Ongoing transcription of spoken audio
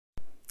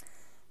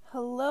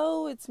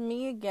Hello, it's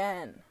me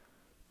again.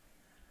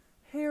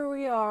 Here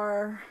we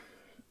are,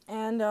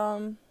 and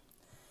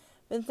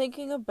been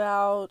thinking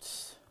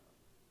about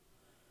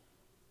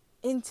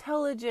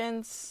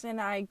intelligence and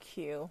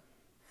IQ.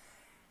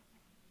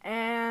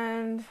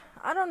 And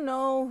I don't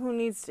know who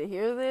needs to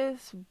hear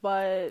this,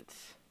 but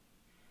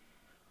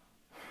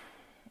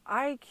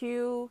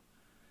IQ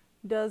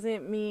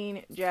doesn't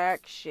mean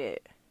jack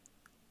shit.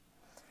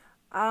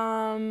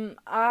 I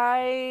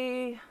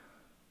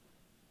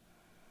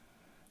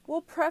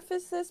will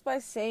preface this by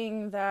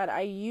saying that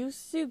I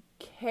used to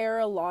care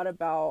a lot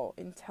about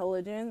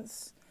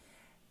intelligence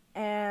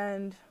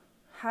and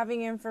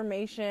having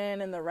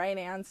information and the right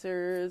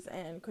answers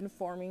and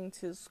conforming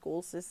to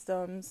school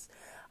systems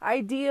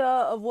idea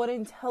of what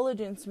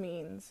intelligence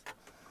means.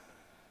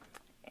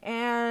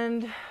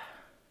 And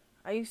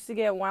I used to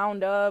get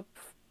wound up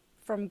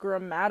from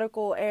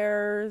grammatical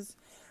errors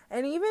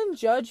and even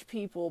judge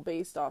people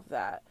based off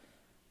that.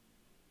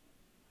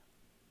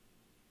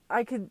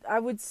 I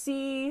would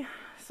see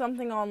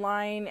something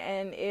online,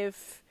 and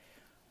if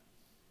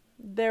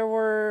there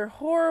were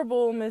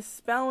horrible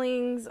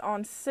misspellings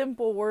on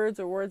simple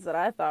words or words that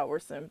I thought were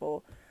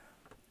simple,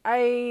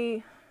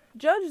 I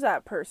judged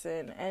that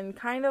person and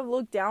kind of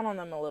looked down on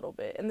them a little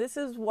bit. And this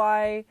is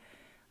why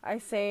I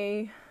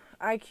say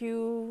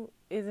IQ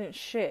isn't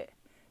shit.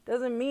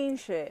 Doesn't mean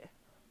shit.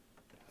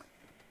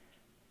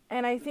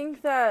 And I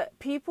think that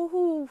people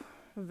who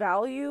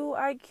value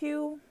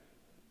IQ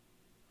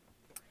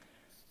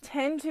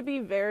tend to be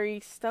very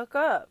stuck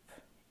up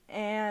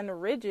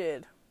and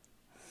rigid.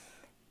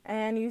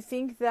 And you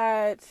think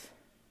that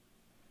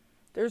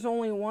there's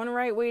only one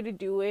right way to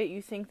do it.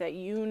 You think that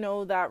you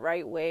know that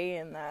right way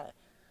and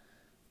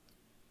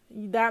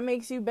that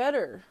makes you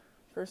better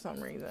for some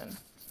reason.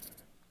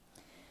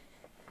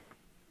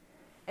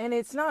 And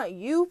it's not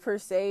you per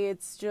se,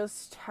 it's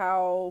just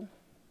how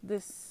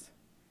this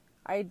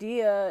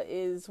idea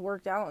is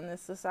worked out in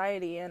this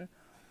society. And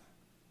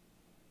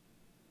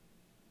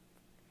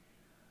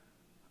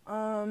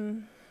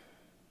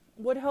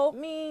what helped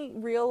me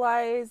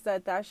realize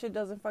that shit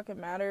doesn't fucking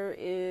matter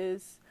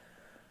is,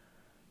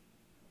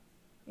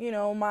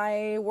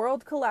 my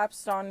world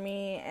collapsed on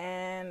me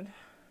and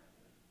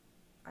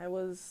I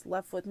was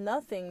left with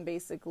nothing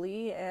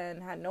basically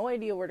and had no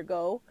idea where to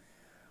go,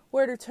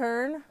 where to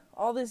turn,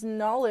 all this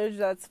knowledge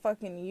that's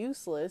fucking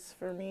useless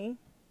for me.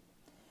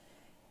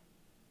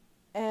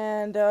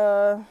 And,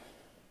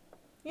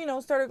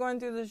 started going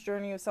through this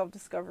journey of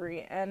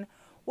self-discovery. And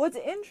what's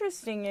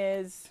interesting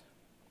is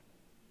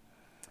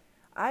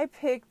I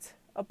picked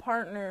a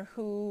partner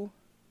who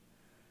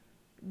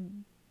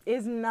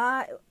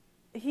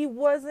he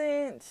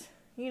wasn't,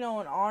 an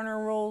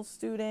honor roll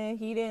student.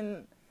 He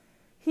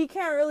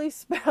can't really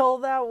spell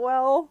that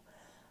well.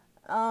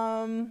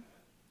 And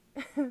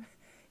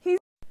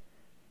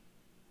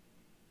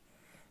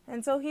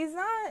so he's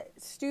not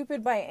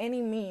stupid by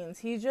any means.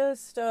 He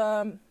just,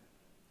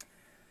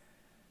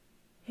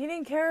 he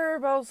didn't care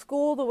about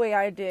school the way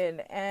I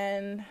did.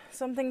 And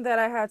something that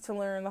I had to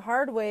learn the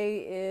hard way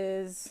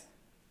is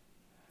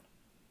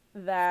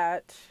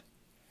that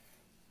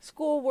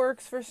school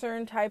works for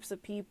certain types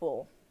of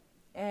people.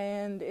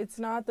 And it's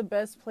not the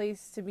best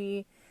place to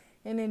be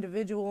an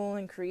individual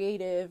and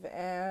creative.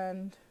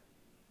 And,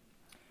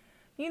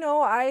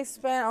 I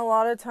spent a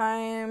lot of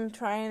time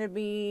trying to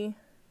be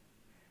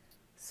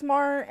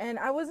smart, and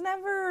I was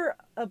never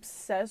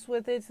obsessed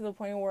with it to the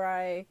point where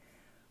I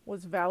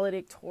was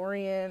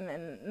valedictorian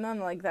and none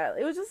like that.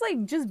 It was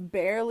just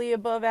barely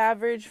above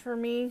average for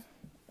me.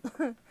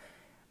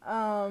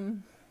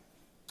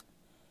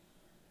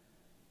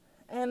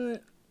 And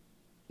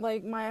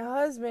my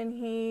husband,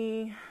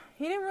 he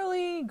didn't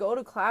really go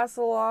to class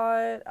a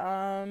lot.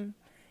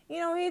 He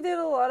did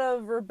a lot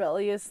of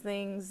rebellious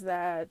things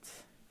that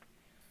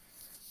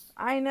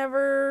I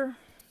never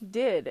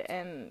did,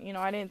 and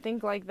I didn't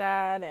think like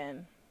that.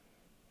 And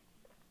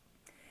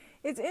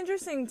it's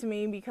interesting to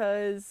me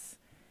because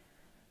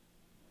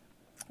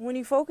when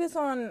you focus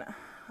on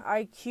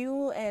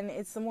IQ and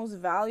it's the most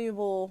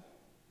valuable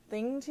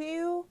thing to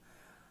you,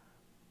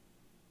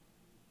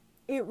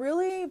 it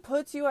really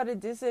puts you at a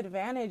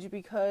disadvantage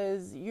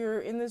because you're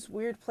in this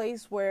weird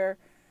place where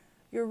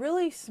you're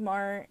really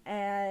smart,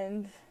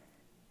 and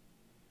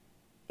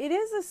it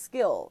is a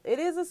skill. It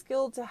is a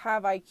skill to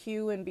have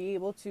IQ and be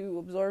able to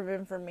absorb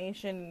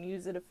information and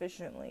use it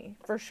efficiently,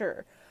 for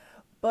sure.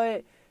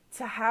 But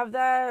to have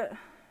that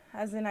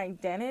as an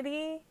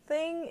identity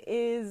thing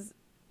is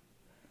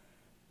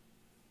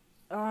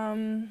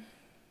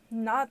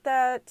not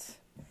that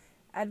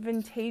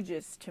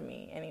advantageous to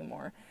me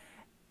anymore.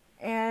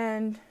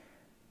 And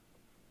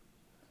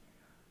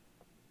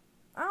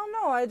I don't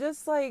know, I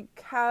just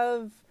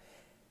have...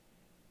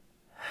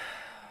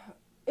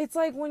 It's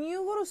like when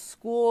you go to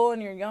school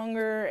and you're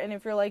younger, and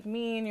if you're like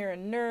me and you're a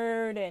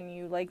nerd and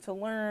you like to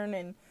learn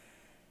and,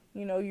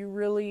 you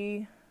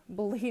really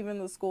believe in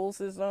the school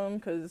system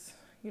because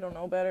you don't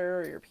know better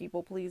or you're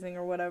people pleasing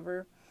or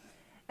whatever.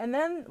 And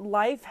then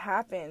life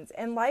happens,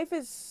 and life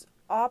is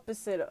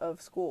opposite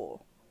of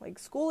school.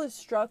 School is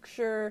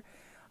structure.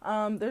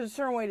 There's a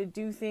certain way to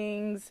do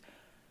things.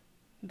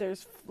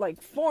 There's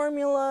like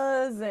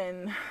formulas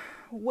and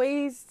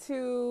ways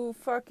to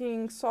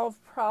fucking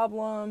solve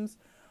problems,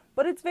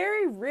 but it's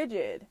very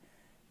rigid.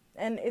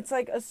 And it's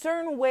like a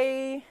certain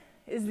way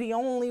is the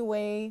only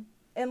way,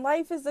 and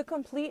life is the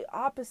complete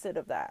opposite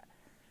of that.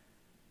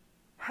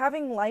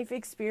 Having life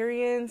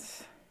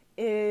experience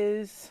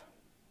is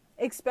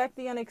expect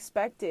the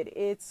unexpected.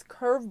 It's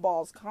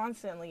curveballs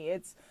constantly.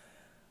 It's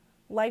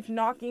life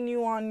knocking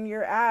you on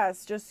your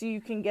ass just so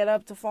you can get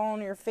up to fall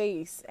on your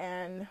face.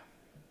 And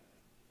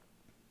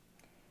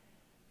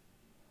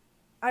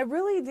I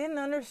really didn't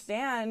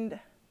understand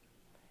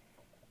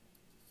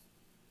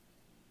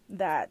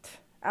that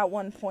at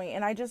one point.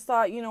 And I just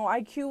thought,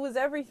 IQ was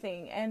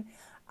everything. And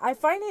I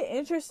find it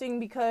interesting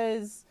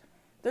because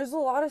there's a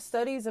lot of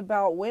studies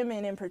about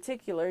women in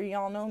particular.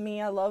 Y'all know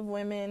me, I love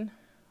women,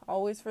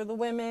 always for the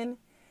women.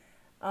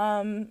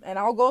 And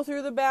I'll go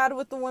through the bad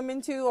with the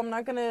women too. I'm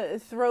not going to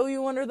throw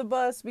you under the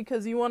bus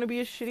because you want to be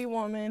a shitty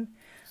woman.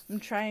 I'm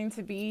trying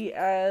to be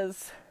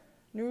as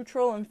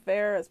neutral and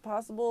fair as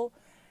possible.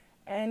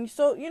 And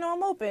so,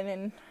 I'm open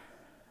and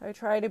I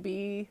try to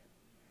be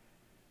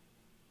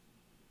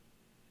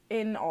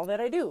in all that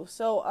I do.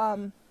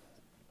 So,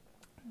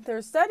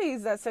 there's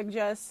studies that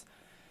suggest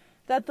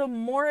that the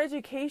more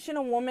education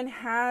a woman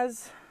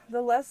has,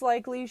 the less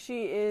likely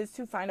she is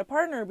to find a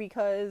partner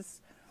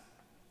because,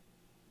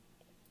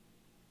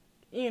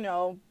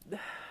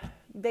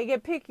 they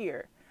get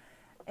pickier.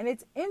 And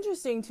it's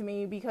interesting to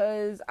me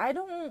because I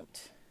don't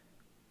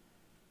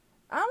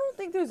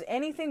think there's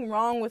anything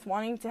wrong with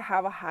wanting to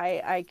have a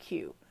high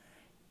IQ.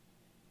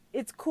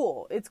 It's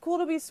cool. It's cool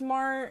to be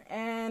smart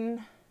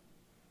and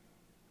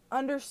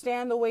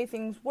understand the way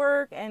things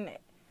work and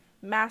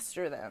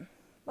master them.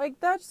 Like,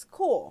 that's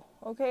cool,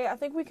 okay? I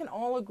think we can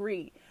all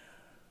agree.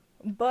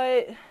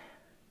 But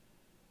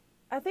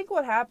I think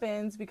what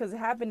happens, because it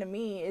happened to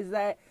me, is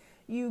that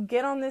you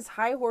get on this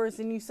high horse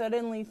and you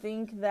suddenly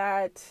think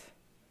that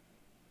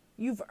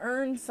you've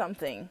earned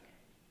something.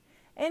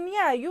 And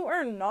yeah, you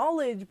earn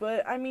knowledge,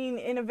 but I mean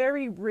in a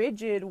very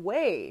rigid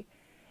way,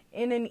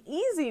 in an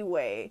easy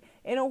way,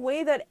 in a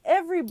way that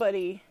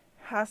everybody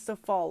has to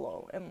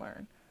follow and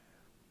learn.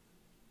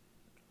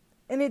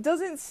 And it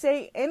doesn't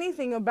say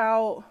anything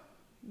about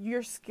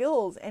your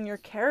skills and your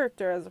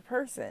character as a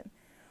person.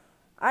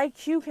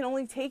 IQ can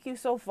only take you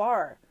so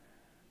far.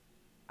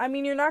 I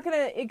mean, you're not going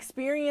to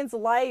experience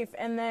life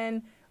and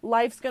then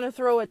life's going to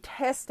throw a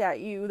test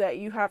at you that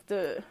you have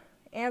to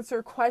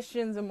answer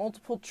questions and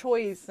multiple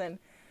choice and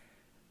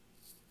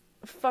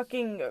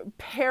fucking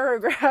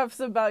paragraphs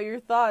about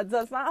your thoughts.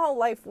 That's not how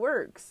life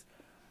works.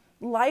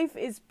 Life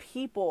is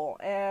people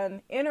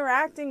and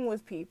interacting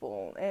with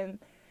people and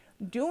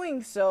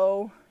doing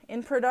so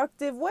in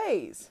productive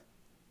ways,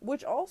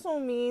 which also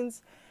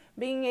means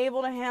being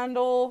able to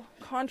handle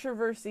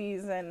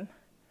controversies and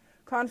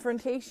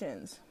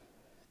confrontations.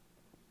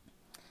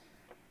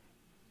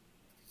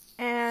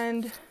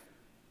 And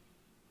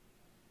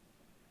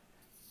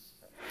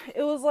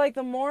it was like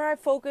the more I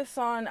focus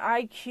on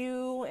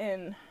IQ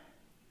and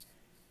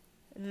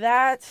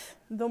that,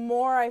 the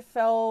more I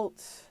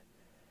felt,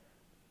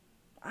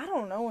 I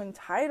don't know,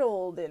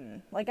 entitled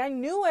and like I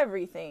knew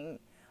everything,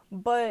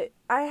 but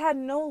I had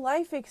no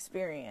life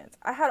experience.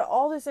 I had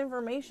all this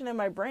information in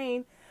my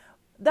brain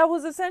that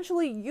was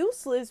essentially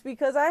useless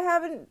because I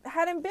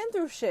hadn't been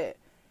through shit.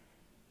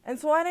 And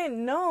so I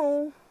didn't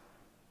know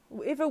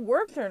if it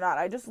worked or not.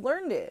 I just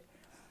learned it.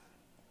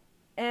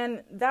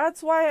 And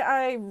that's why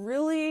I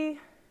really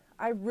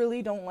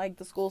don't like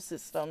the school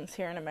systems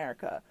here in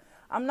America.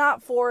 I'm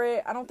not for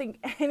it. I don't think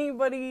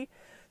anybody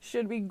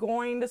should be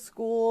going to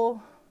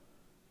school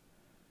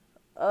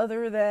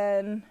other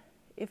than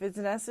if it's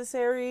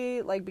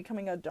necessary, like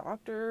becoming a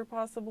doctor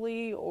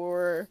possibly,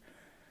 or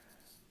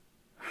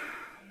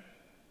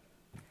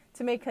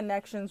to make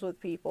connections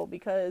with people,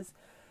 because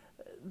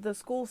the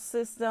school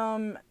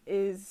system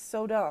is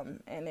so dumb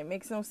and it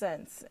makes no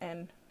sense.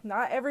 And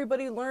not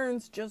everybody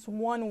learns just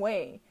one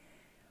way.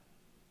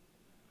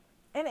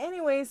 And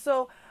anyway,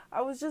 so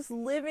I was just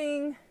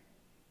living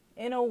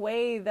in a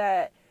way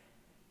that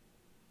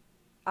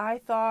I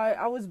thought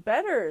I was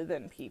better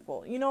than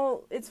people.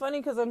 It's funny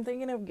because I'm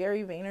thinking of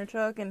Gary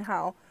Vaynerchuk and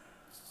how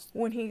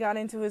when he got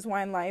into his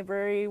wine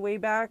library way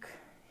back,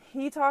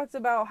 he talked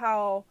about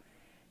how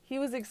he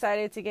was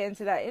excited to get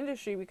into that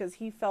industry because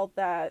he felt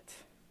that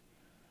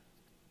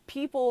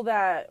people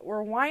that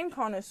were wine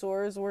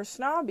connoisseurs were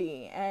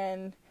snobby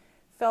and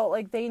felt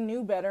like they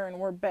knew better and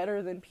were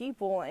better than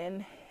people.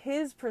 And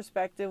his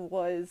perspective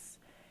was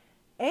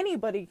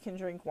anybody can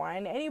drink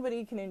wine,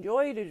 anybody can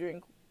enjoy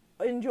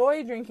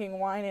drinking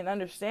wine and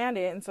understand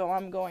it, and so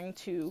I'm going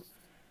to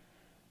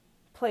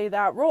play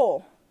that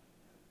role.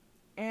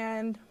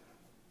 And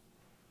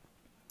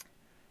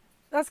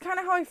that's kind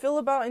of how I feel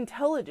about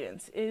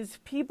intelligence, is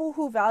people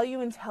who value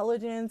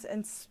intelligence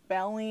and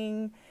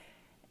spelling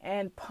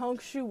and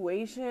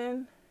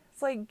punctuation.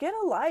 It's like, get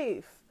a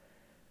life.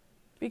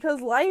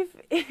 Because life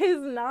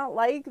is not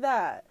like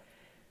that.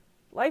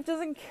 Life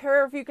doesn't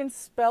care if you can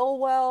spell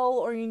well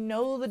or you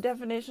know the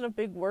definition of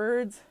big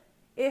words.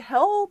 It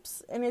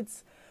helps, and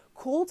it's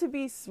cool to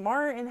be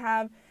smart and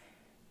have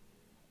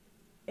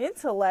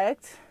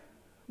intellect,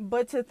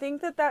 but to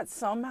think that that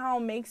somehow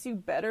makes you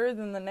better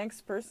than the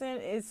next person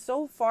is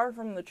so far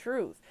from the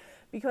truth.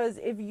 Because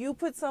if you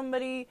put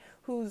somebody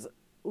who's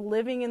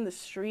living in the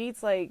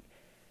streets, like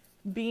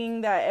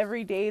being that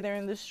every day they're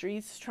in the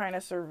streets trying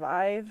to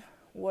survive,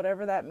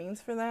 whatever that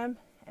means for them,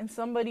 and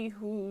somebody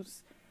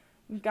who's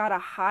got a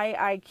high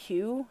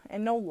IQ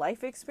and no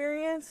life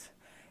experience,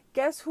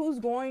 guess who's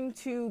going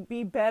to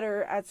be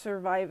better at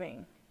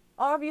surviving?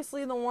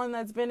 Obviously the one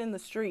that's been in the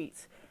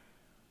streets.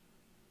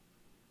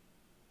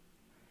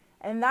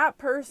 And that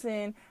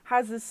person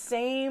has the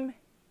same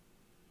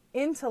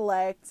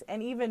intellect,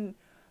 and even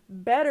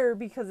better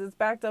because it's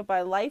backed up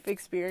by life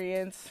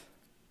experience,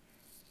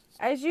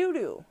 as you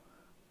do.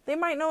 They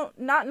might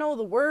not know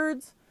the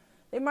words,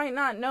 they might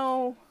not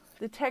know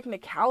the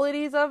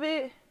technicalities of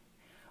it,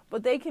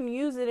 but they can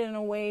use it in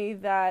a way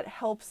that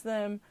helps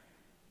them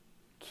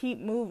keep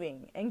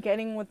moving and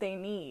getting what they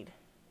need.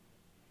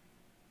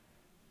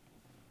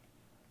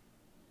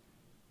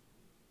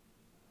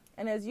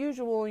 And as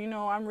usual,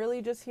 I'm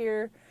really just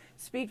here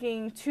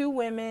speaking to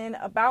women,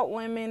 about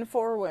women,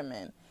 for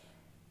women.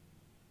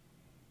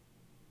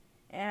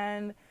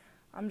 And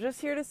I'm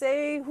just here to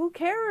say, who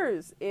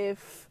cares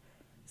if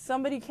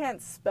somebody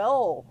can't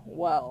spell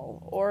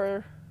well,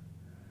 or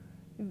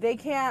they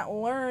can't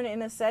learn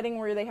in a setting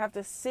where they have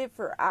to sit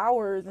for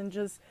hours and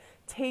just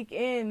take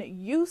in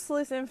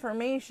useless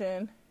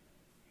information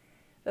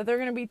that they're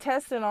going to be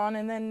tested on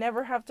and then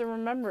never have to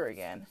remember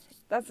again.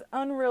 That's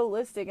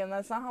unrealistic, and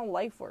that's not how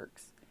life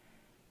works.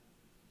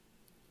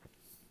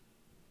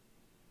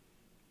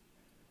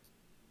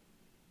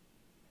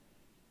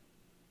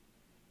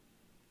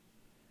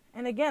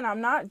 And again, I'm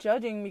not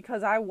judging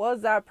because I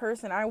was that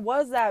person. I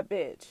was that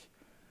bitch.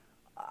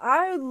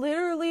 I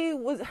literally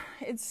was.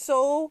 It's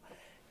so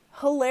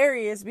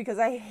hilarious because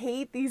I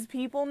hate these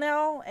people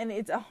now, and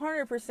it's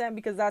 100%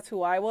 because that's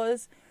who I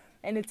was,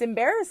 and it's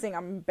embarrassing.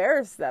 I'm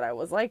embarrassed that I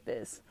was like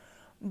this.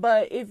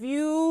 But if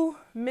you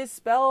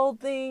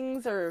misspelled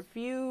things, or if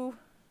you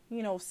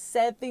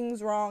said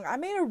things wrong, I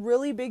made a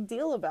really big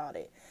deal about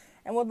it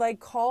and would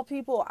call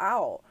people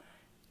out.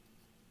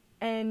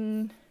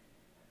 And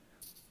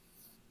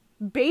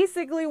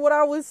basically what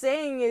I was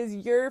saying is,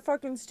 you're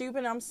fucking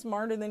stupid, I'm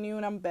smarter than you,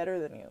 and I'm better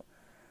than you.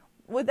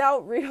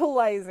 Without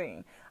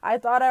realizing, I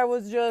thought I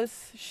was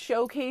just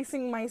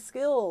showcasing my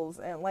skills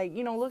and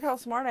look how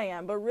smart I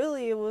am. But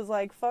really it was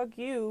fuck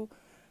you.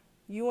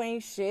 You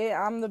ain't shit.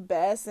 I'm the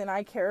best, and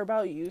I care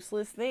about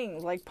useless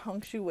things like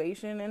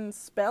punctuation and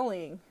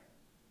spelling.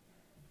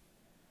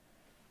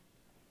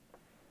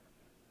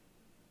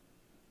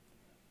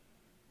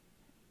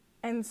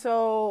 And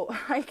so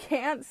I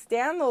can't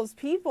stand those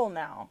people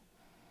now,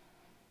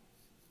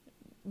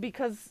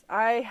 because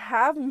I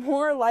have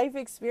more life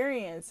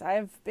experience.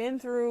 I've been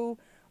through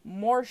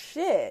more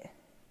shit.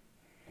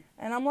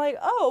 And I'm like,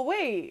 oh,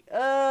 wait,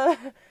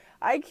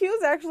 IQ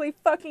is actually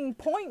fucking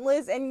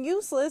pointless and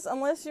useless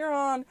unless you're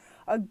on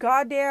a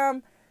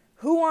goddamn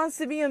Who Wants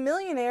to Be a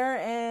Millionaire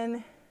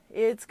and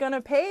it's gonna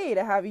pay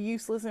to have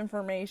useless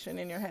information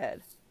in your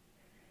head.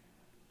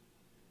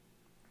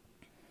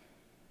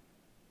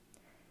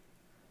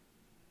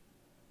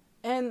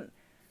 And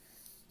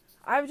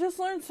I've just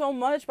learned so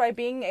much by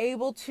being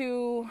able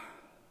to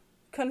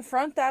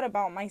confront that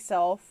about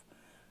myself,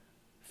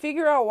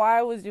 figure out why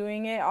I was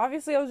doing it.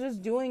 Obviously, I was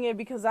just doing it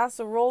because that's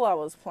the role I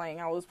was playing.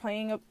 I was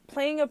playing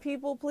a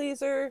people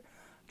pleaser,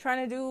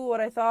 trying to do what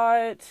I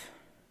thought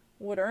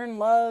would earn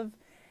love,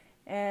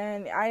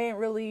 and I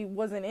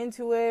wasn't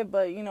into it,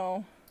 but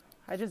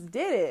I just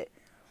did it.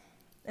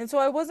 And so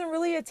I wasn't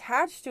really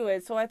attached to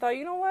it. So I thought,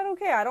 you know what?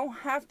 Okay, I don't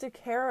have to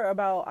care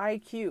about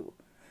IQ.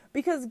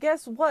 Because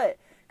guess what?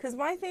 Because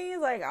my thing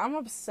is I'm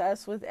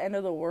obsessed with end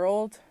of the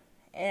world.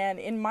 And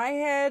in my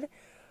head,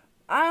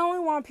 I only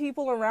want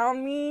people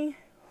around me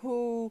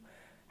who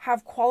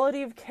have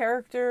quality of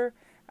character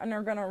and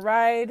are going to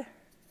ride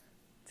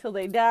till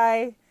they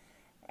die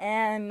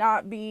and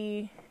not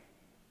be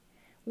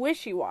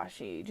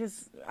wishy-washy.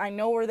 Just, I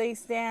know where they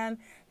stand.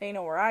 They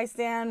know where I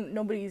stand.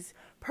 Nobody's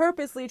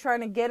purposely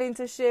trying to get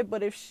into shit,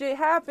 but if shit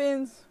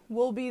happens,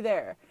 we'll be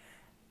there.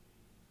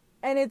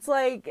 And it's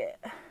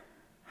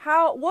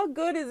what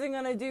good is it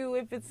going to do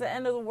if it's the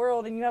end of the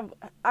world and you have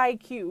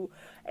IQ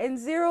and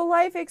zero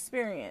life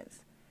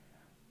experience?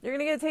 You're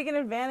going to get taken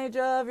advantage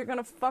of. You're going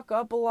to fuck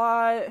up a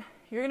lot.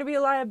 You're going to be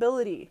a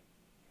liability.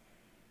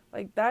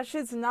 That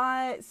shit's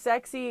not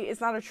sexy.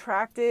 It's not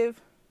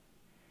attractive.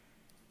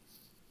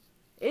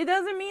 It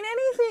doesn't mean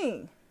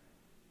anything.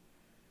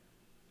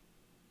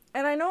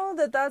 And I know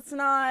that that's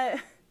not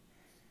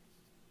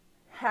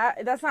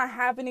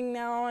happening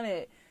now, and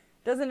it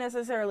doesn't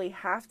necessarily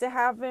have to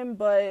happen,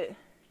 but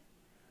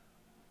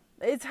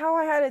it's how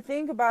I had to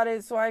think about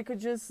it so I could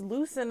just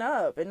loosen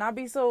up and not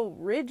be so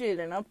rigid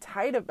and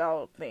uptight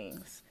about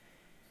things.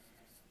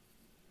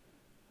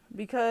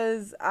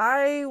 Because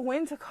I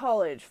went to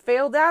college,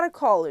 failed out of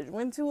college,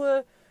 went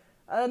to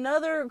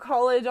another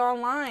college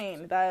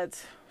online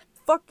that's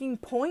fucking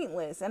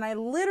pointless. And I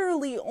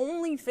literally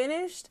only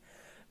finished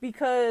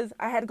because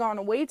I had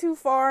gone way too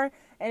far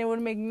and it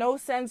would make no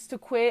sense to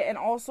quit. And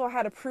also I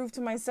had to prove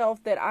to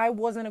myself that I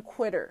wasn't a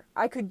quitter.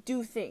 I could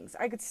do things.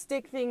 I could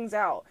stick things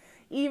out.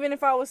 Even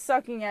if I was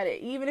sucking at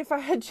it. Even if I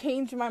had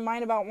changed my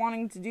mind about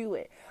wanting to do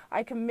it.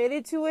 I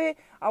committed to it.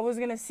 I was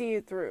going to see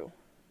it through.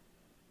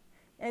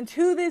 And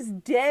to this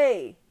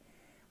day,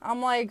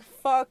 I'm like,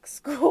 fuck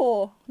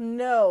school.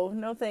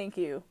 No thank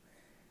you.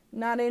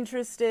 Not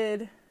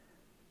interested.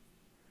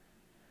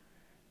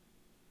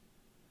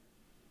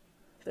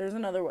 There's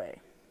another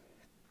way.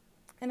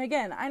 And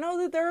again, I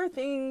know that there are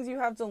things you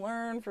have to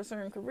learn for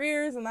certain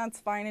careers, and that's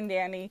fine and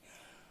dandy.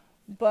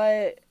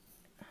 But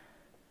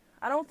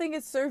I don't think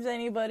it serves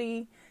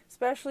anybody,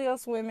 especially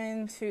us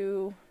women,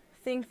 to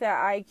think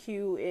that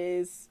IQ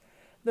is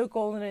the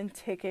golden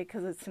ticket,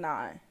 because it's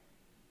not.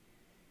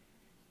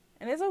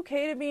 And it's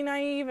okay to be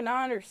naive and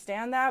not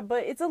understand that,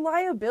 but it's a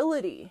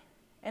liability.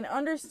 And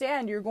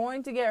understand, you're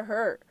going to get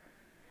hurt.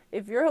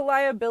 If you're a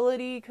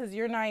liability because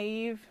you're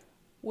naive,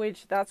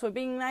 which that's what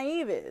being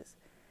naive is.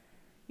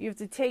 You have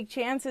to take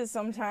chances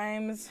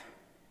sometimes,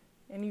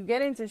 and you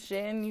get into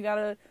shit, and you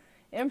gotta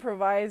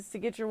improvise to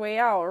get your way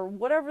out, or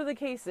whatever the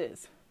case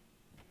is.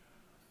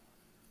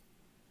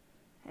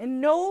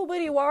 And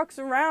nobody walks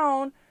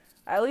around,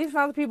 at least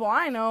not the people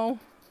I know,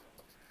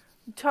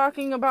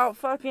 talking about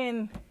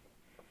fucking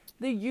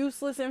the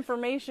useless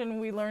information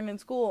we learned in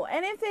school.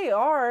 And if they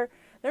are,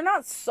 they're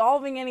not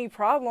solving any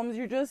problems.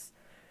 You're just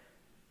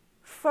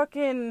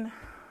fucking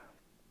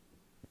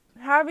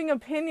having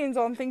opinions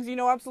on things you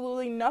know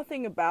absolutely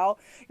nothing about.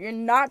 You're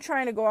not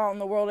trying to go out in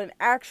the world and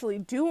actually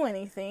do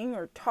anything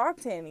or talk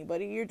to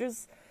anybody.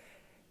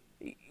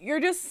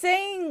 You're just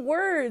saying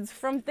words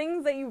from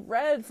things that you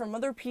read from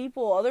other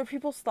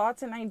people's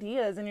thoughts and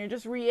ideas, and you're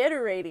just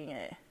reiterating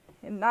it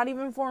and not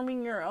even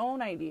forming your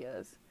own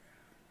ideas.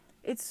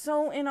 It's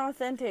so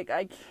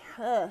inauthentic.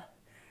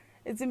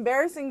 It's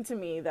embarrassing to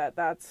me that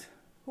that's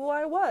who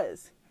I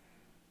was.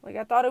 Like,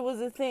 I thought it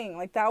was a thing.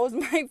 Like, that was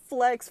my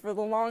flex for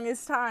the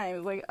longest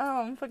time. Like,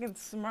 oh, I'm fucking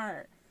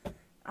smart.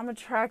 I'm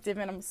attractive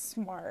and I'm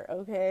smart,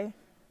 okay?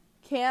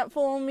 Can't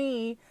fool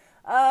me.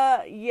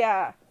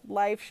 Yeah.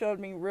 Life showed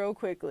me real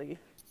quickly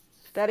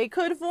that it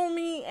could fool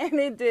me, and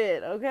it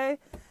did, okay?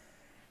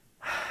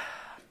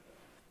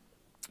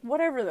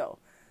 Whatever, though.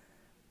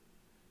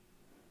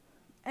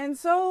 And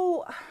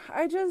so,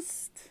 I don't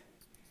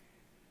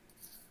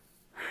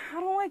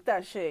like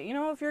that shit. You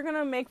know, if you're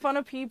gonna make fun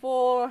of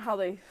people, how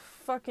they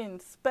fucking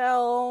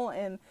spell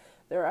and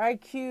their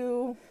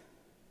IQ,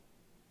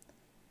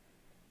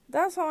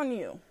 that's on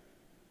you.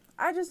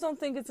 I just don't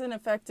think it's an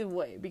effective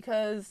way,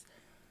 because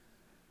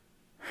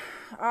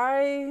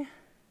I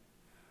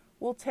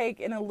will take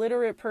an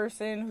illiterate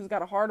person who's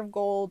got a heart of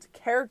gold,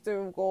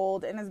 character of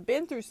gold, and has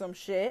been through some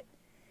shit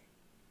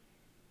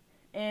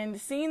and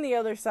seen the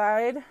other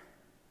side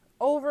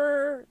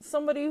over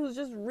somebody who's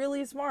just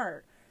really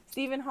smart.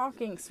 Stephen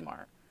Hawking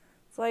smart.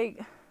 It's like,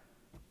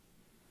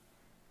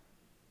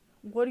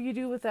 what do you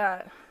do with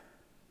that?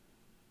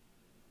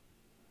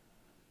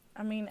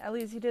 I mean, at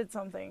least he did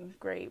something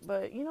great,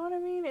 but you know what I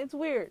mean? It's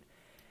weird.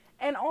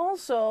 And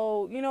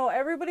also, you know,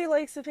 everybody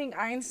likes to think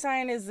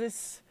Einstein is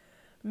this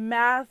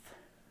math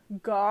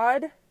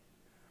god,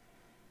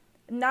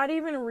 not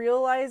even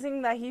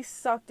realizing that he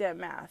sucked at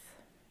math.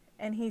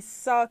 And he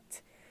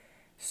sucked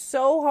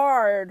so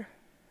hard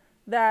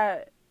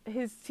that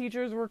his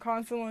teachers were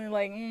constantly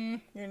like,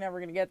 you're never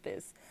going to get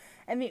this.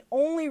 And the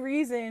only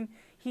reason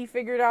he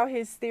figured out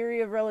his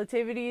theory of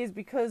relativity is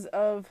because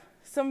of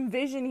some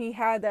vision he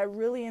had that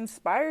really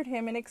inspired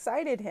him and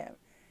excited him.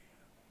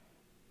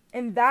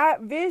 And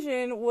that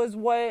vision was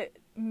what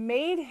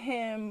made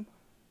him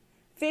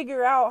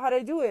figure out how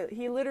to do it.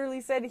 He literally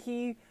said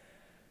he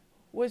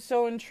was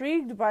so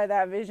intrigued by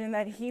that vision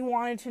that he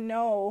wanted to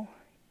know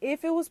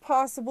if it was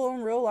possible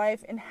in real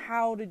life and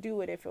how to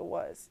do it if it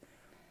was.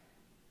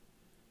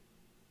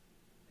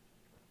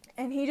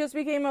 And he just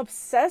became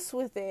obsessed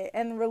with it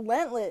and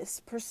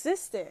relentless,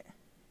 persistent.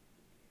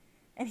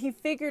 And he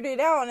figured it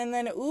out, and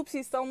then oops,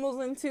 he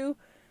stumbles into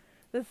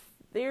the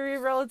theory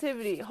of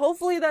relativity.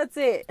 Hopefully that's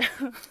it.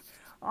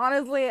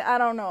 Honestly, I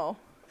don't know.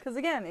 Because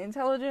again,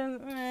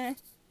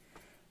 intelligence,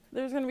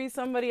 there's going to be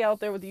somebody out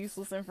there with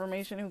useless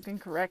information who can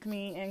correct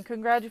me, and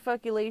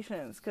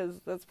congratulations,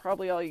 because that's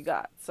probably all you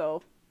got.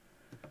 So,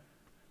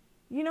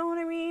 you know what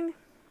I mean?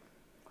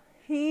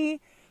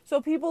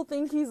 So people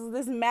think he's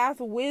this math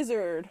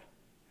wizard,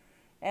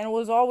 and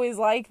was always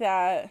like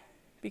that,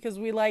 because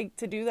we like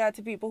to do that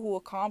to people who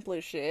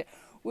accomplish it.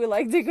 We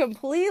like to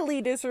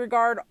completely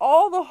disregard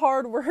all the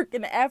hard work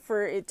and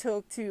effort it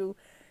took to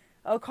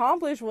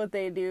accomplish what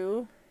they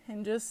do,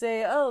 and just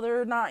say, oh,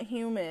 they're not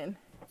human,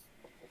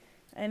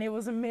 and it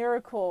was a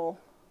miracle,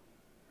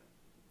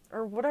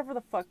 or whatever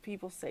the fuck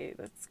people say.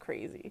 That's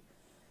crazy.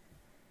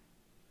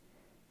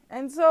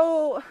 And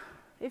so,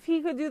 if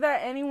he could do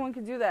that, anyone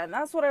could do that. And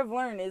that's what I've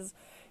learned is,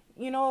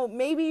 you know,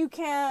 maybe you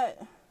can't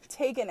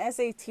take an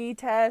SAT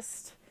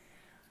test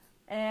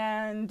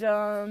and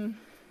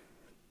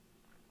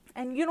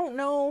you don't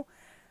know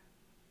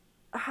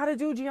how to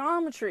do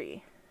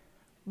geometry.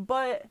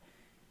 But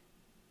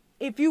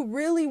if you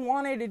really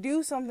wanted to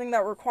do something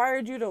that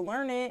required you to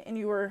learn it, and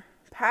you were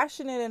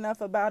passionate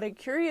enough about it,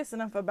 curious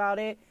enough about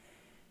it,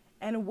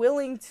 and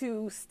willing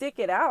to stick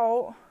it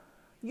out,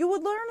 you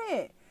would learn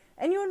it.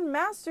 And you would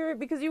master it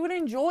because you would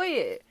enjoy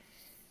it.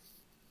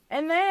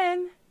 And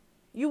then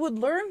you would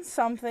learn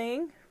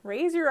something,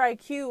 raise your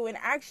IQ, and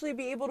actually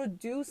be able to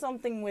do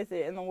something with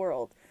it in the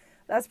world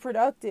that's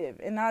productive,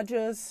 and not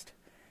just,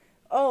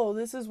 oh,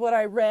 this is what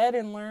I read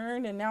and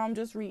learned, and now I'm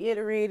just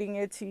reiterating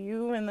it to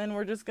you, and then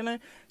we're just going to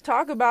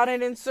talk about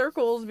it in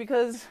circles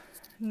because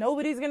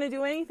nobody's going to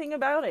do anything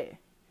about it.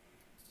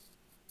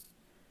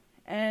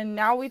 And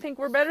now we think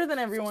we're better than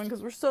everyone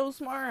because we're so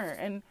smart,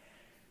 and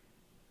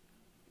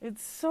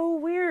it's so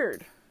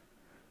weird.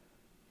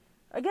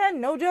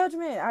 Again, no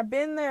judgment. I've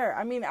been there.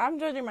 I mean, I'm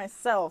judging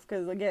myself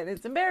because, again,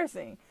 it's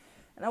embarrassing.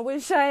 And I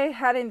wish I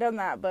hadn't done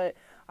that, but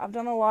I've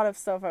done a lot of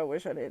stuff I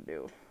wish I didn't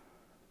do.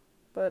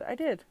 But I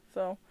did.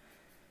 So,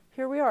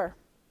 here we are.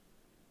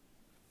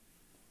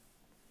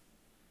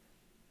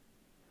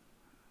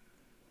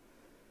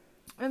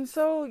 And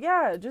so,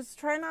 yeah, just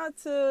try not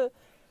to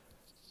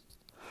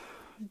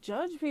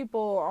judge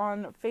people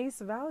on face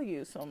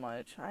value so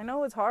much. I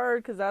know it's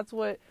hard because that's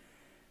what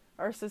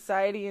our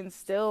society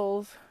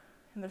instills.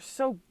 And they're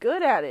so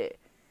good at it.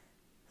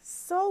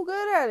 So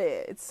good at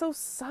it. It's so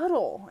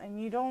subtle.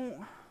 And you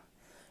don't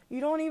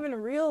even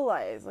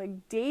realize,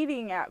 like,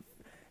 dating app,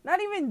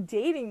 not even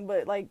dating,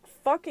 but like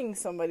fucking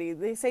somebody.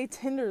 They say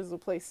Tinder's the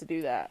place to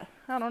do that.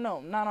 I don't know.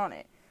 I'm not on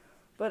it.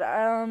 But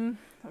I've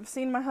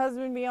seen my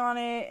husband be on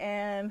it,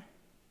 and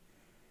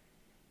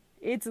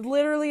it's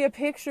literally a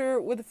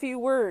picture with a few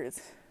words.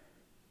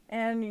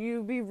 And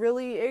you'd be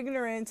really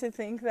ignorant to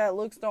think that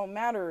looks don't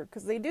matter,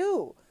 because they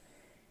do.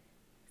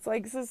 It's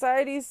like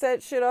society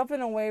set shit up in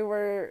a way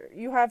where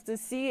you have to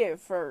see it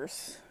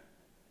first.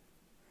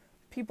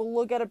 People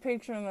look at a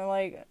picture and they're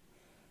like,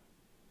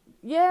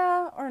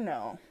 yeah or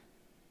no.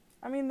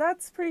 I mean,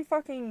 that's pretty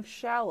fucking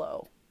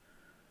shallow.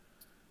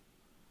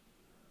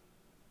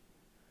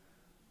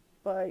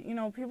 But, you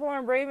know, people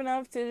aren't brave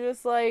enough to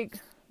just, like,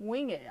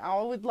 wing it. I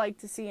would like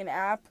to see an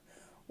app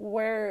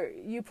where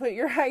you put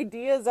your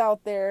ideas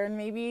out there, and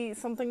maybe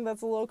something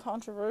that's a little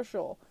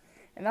controversial.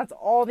 And that's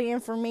all the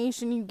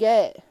information you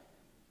get.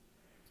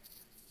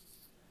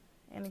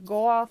 And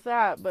go off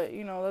that. But,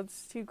 you know,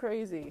 that's too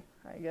crazy,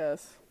 I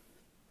guess.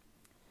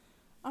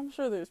 I'm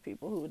sure there's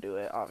people who would do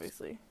it,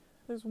 obviously.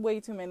 There's way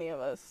too many of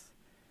us.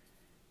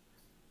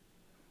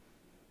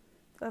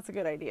 That's a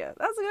good idea.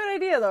 That's a good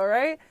idea, though,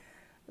 right?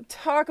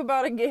 Talk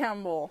about a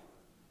gamble.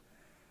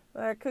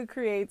 That could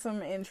create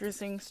some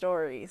interesting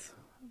stories.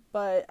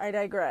 But I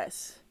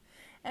digress.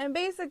 And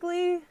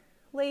basically,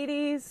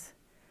 ladies,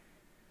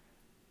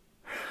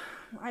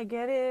 I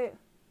get it.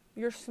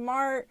 You're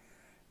smart.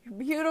 You're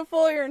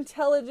beautiful. You're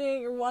intelligent.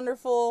 You're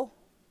wonderful.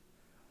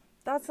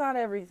 That's not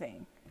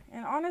everything.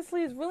 And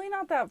honestly, it's really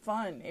not that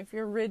fun if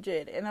you're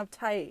rigid and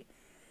uptight.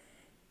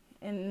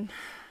 And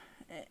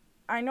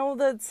I know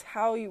that's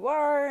how you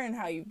are and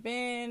how you've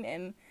been.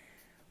 And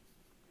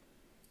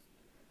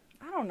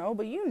I don't know,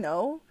 but you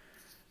know.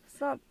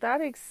 It's not that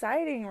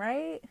exciting,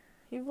 right?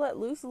 You've let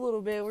loose a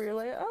little bit where you're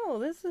like, oh,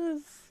 this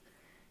is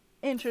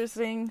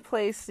interesting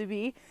place to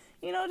be.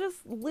 You know,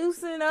 just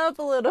loosen up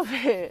a little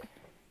bit.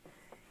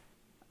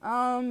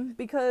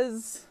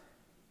 Because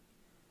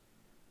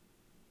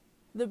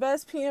the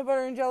best peanut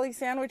butter and jelly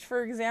sandwich,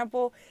 for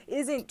example,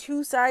 isn't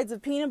two sides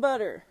of peanut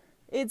butter.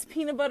 It's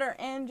peanut butter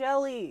and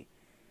jelly.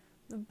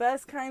 The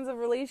best kinds of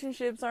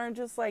relationships aren't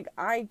just like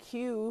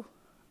IQ.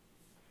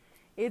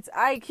 It's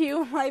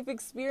IQ and life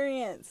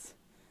experience.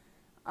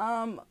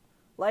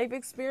 Life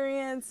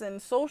experience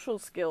and social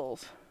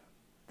skills.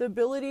 The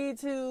ability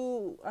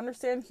to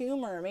understand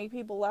humor, make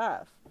people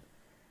laugh.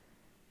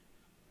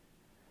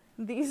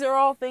 These are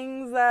all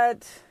things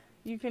that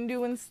you can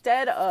do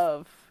instead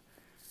of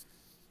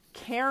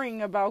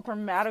caring about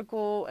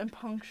grammatical and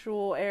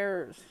punctual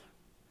errors.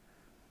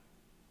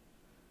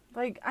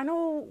 Like, I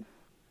know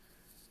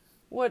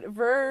what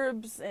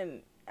verbs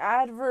and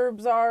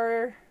adverbs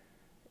are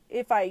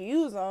if I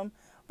use them,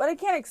 but I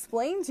can't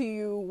explain to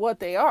you what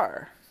they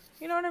are.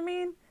 You know what I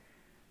mean?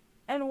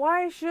 And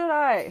why should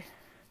I?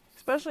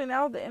 Especially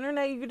now with the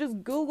internet, you can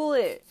just Google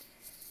it.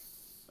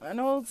 I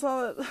know it's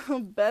not the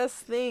best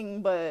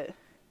thing, but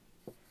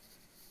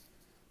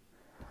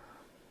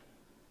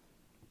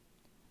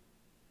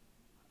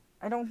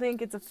I don't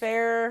think it's a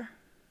fair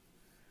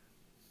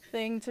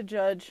thing to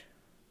judge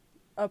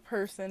a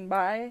person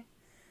by,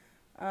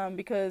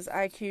 because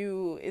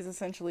IQ is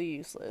essentially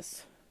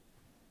useless.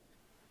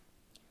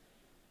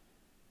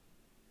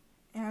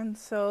 And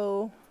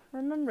so,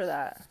 remember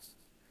that.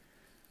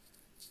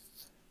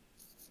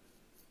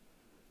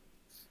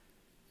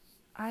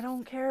 I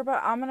don't care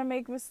about, I'm going to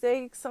make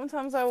mistakes.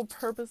 Sometimes I will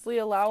purposely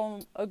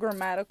allow a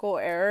grammatical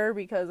error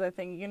because I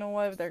think, you know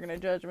what, if they're going to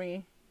judge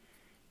me,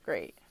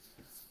 great.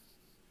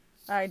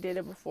 I did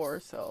it before,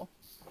 so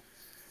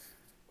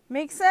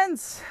makes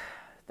sense.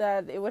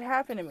 that it would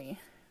happen to me.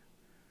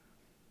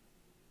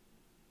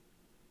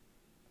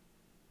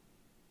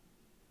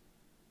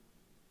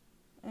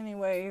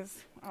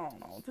 Anyways, I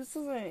don't know. This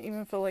doesn't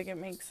even feel like it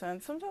makes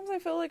sense. Sometimes I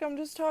feel like I'm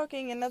just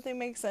talking and nothing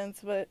makes sense,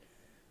 but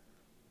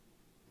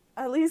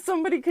at least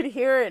somebody could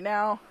hear it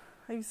now.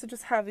 I used to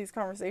just have these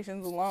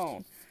conversations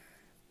alone.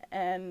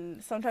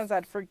 And sometimes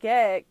I'd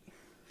forget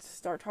to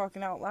start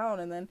talking out loud,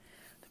 and then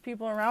the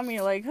people around me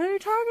are like, who are you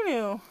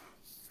talking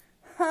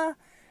to?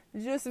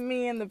 Just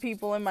me and the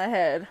people in my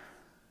head.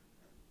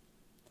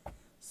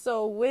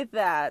 So with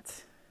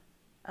that,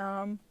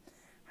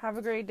 have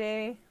a great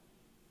day.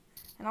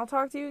 And I'll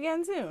talk to you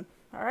again soon.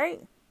 All right?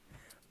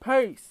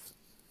 Peace.